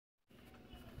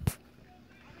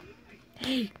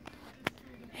Hey.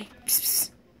 Hey. Psst,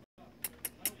 psst.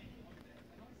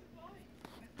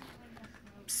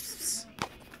 Psst, psst.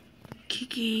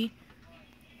 Kiki.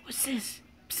 What's this?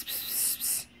 Psst, psst, psst,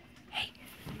 psst. Hey.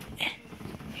 Hey,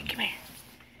 come here.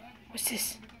 What's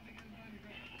this?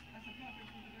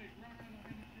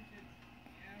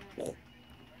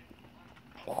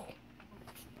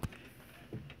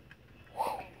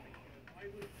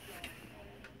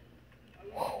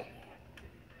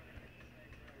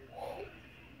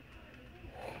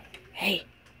 Hey.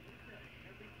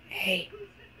 Hey.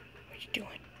 What you doing?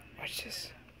 Watch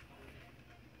this.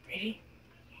 Ready?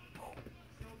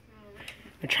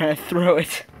 I'm trying to throw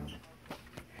it.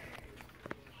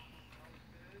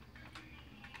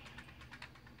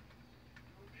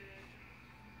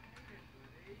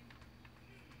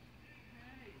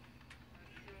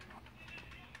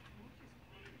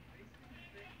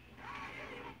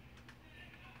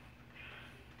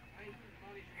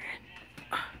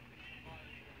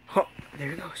 Oh,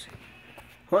 there it goes.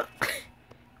 What?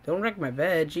 Don't wreck my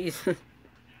bed, jeez.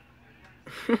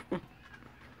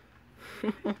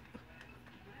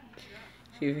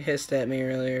 She hissed at me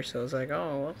earlier, so I was like,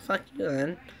 oh, well, fuck you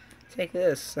then. Take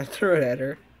this. I threw it at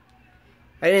her.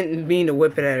 I didn't mean to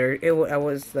whip it at her. I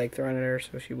was, like, throwing it at her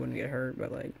so she wouldn't get hurt,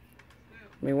 but, like,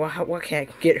 I mean, what cat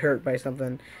can get hurt by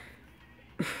something?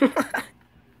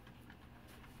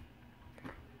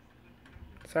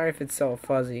 Sorry if it's so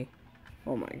fuzzy.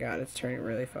 Oh my god, it's turning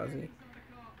really fuzzy.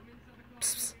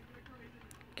 Psst, psst.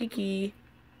 Kiki.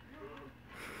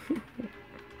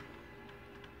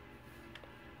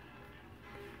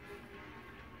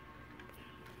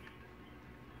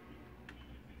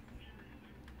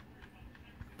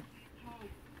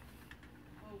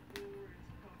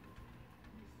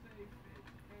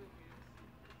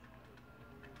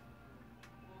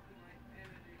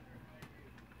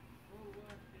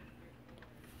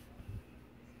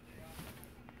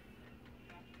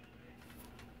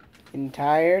 Getting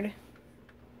tired?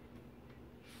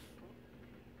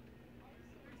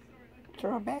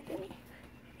 Throw it back at me.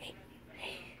 Hey,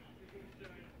 hey.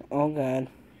 Oh god.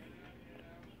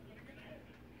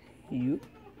 You.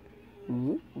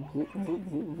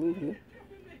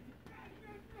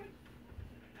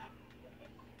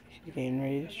 She's getting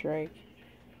ready to strike.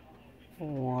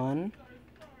 1,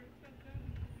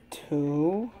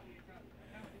 2,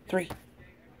 3.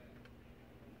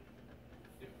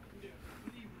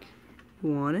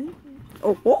 Want it?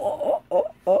 Oh, oh, oh, oh,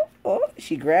 oh, oh.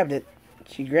 She grabbed it.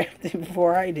 She grabbed it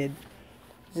before I did.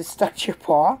 Is it stuck to your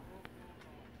paw?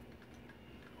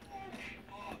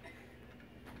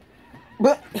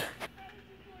 But where'd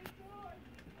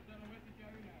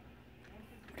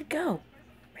it go?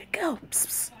 Where'd it go? Psst,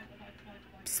 psst.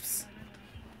 Psst, psst.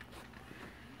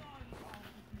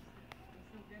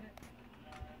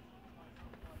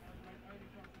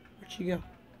 Where'd she go?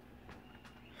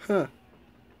 Huh.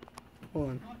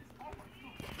 Hold on.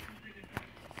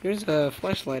 There's a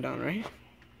flashlight on, right? It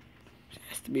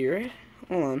has to be, right?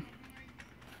 Hold on.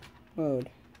 Load.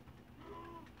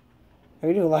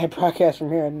 We do a live broadcast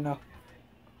from here, I didn't know.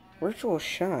 Virtual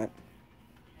shot.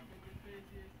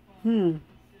 Wait,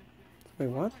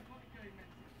 what?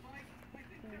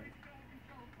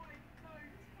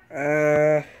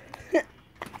 I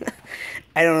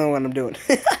don't know what I'm doing.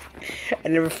 I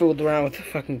never fooled around with the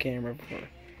fucking camera before.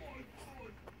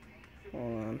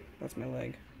 Hold on. That's my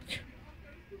leg.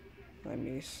 Let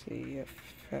me see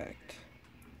effect.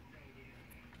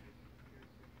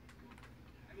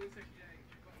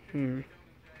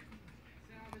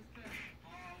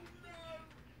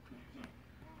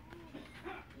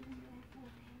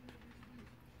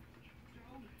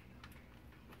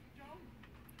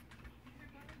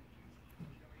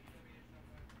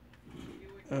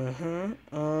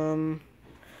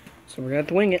 So we're gonna have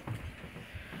to wing it.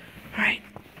 Alright.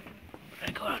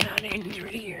 I'm gonna go out down there and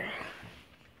right here.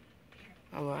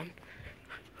 Hold on.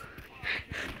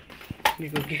 Let me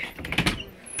go get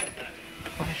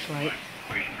flashlight.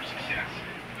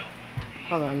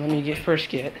 Hold on, let me first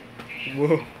get.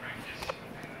 Whoa.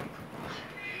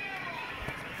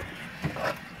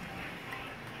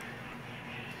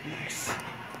 Nice.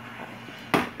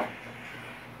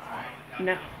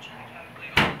 No.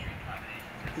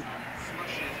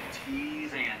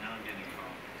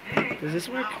 Does this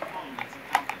work?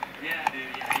 Yeah, dude.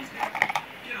 Yeah, he's there.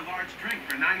 Get a large drink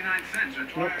for 99 cents or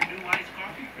try our new iced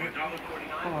coffee for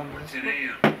 $1.49 for 10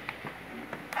 a.m.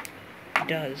 It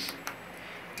does.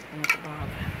 What's Bob?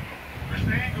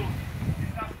 Mr. Angle,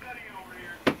 he's not studying over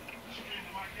here.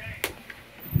 Streaming my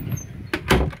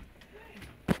game.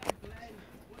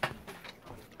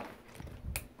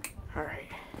 Alright.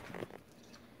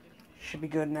 Should be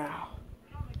good now.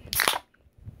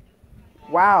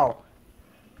 Wow.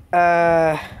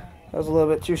 That was a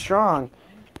little bit too strong.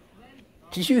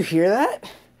 Did you hear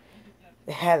that?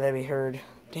 It had to be heard.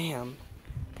 Damn.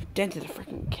 I dented the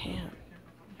freaking can.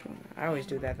 I always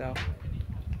do that though.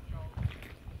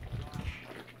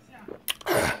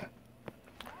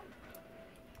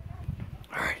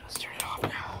 Alright, let's turn it off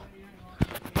now.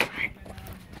 Alright.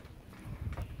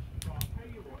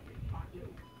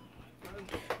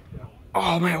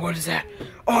 Oh man, what is that?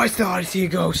 Oh, I thought I see a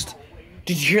ghost.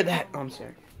 Did you hear that? Oh, I'm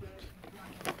sorry.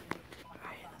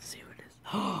 Alright, let's see what it is.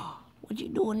 Oh, what you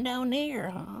doing down there,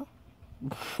 huh?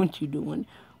 What you doing?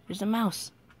 Where's the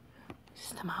mouse? Is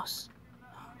this the mouse? Oh,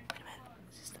 wait a minute.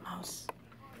 Is this the mouse?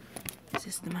 Is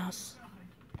this the mouse?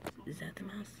 Is that the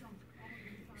mouse?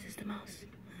 Is this the mouse?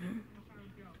 Huh?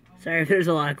 Sorry if there's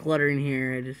a lot of clutter in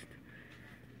here. I just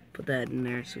put that in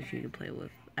there so she can play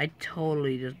with. I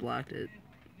totally just blocked it.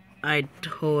 I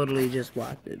totally just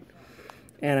blocked it.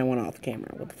 And I went off the camera.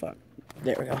 What the fuck?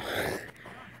 There we go.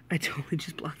 I totally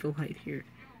just blocked the light here.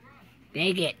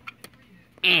 Dang it.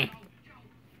 Eh.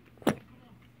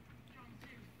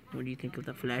 What do you think of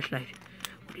the flashlight?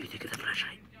 What do you think of the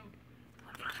flashlight?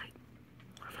 What flashlight?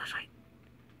 What flashlight?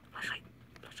 Flashlight.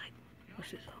 Flashlight.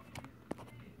 What's this?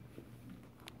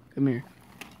 Come here.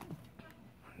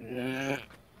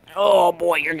 Oh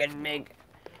boy, you're getting big.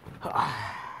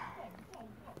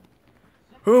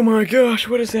 Oh my gosh,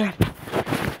 what is that?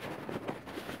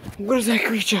 What is that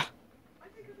creature?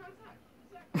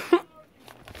 You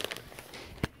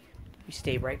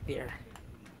stay right there.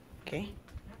 Okay?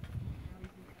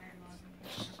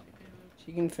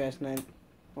 She can fast night.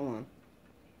 Hold on.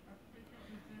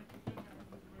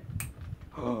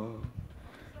 Oh.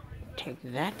 Take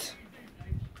that.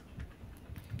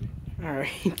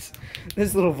 Alright.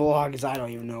 This little vlog is, I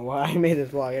don't even know why I made this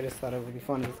vlog. I just thought it would be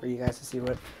funny for you guys to see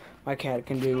what my cat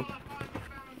can do.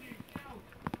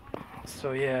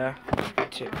 So yeah.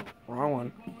 Wrong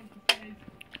one.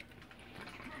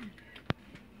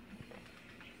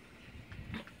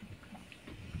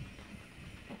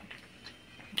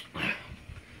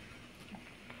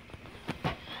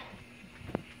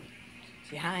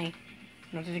 Say hi.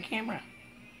 No, to the camera.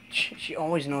 She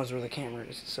always knows where the camera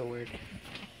is. It's so weird.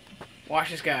 Watch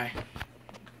this guy.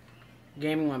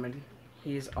 Gaming Lemon.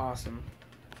 He is awesome.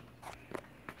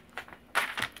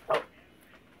 Oh.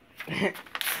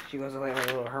 She goes away like a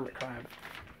little hermit crab.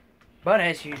 But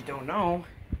as you don't know,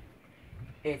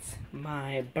 it's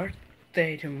my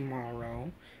birthday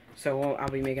tomorrow. So I'll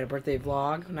be making a birthday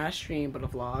vlog. Not a stream, but a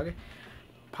vlog.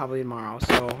 Probably tomorrow.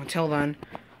 So until then,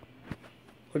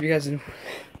 hope you guys...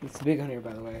 It's big on here,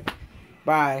 by the way.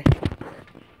 Bye.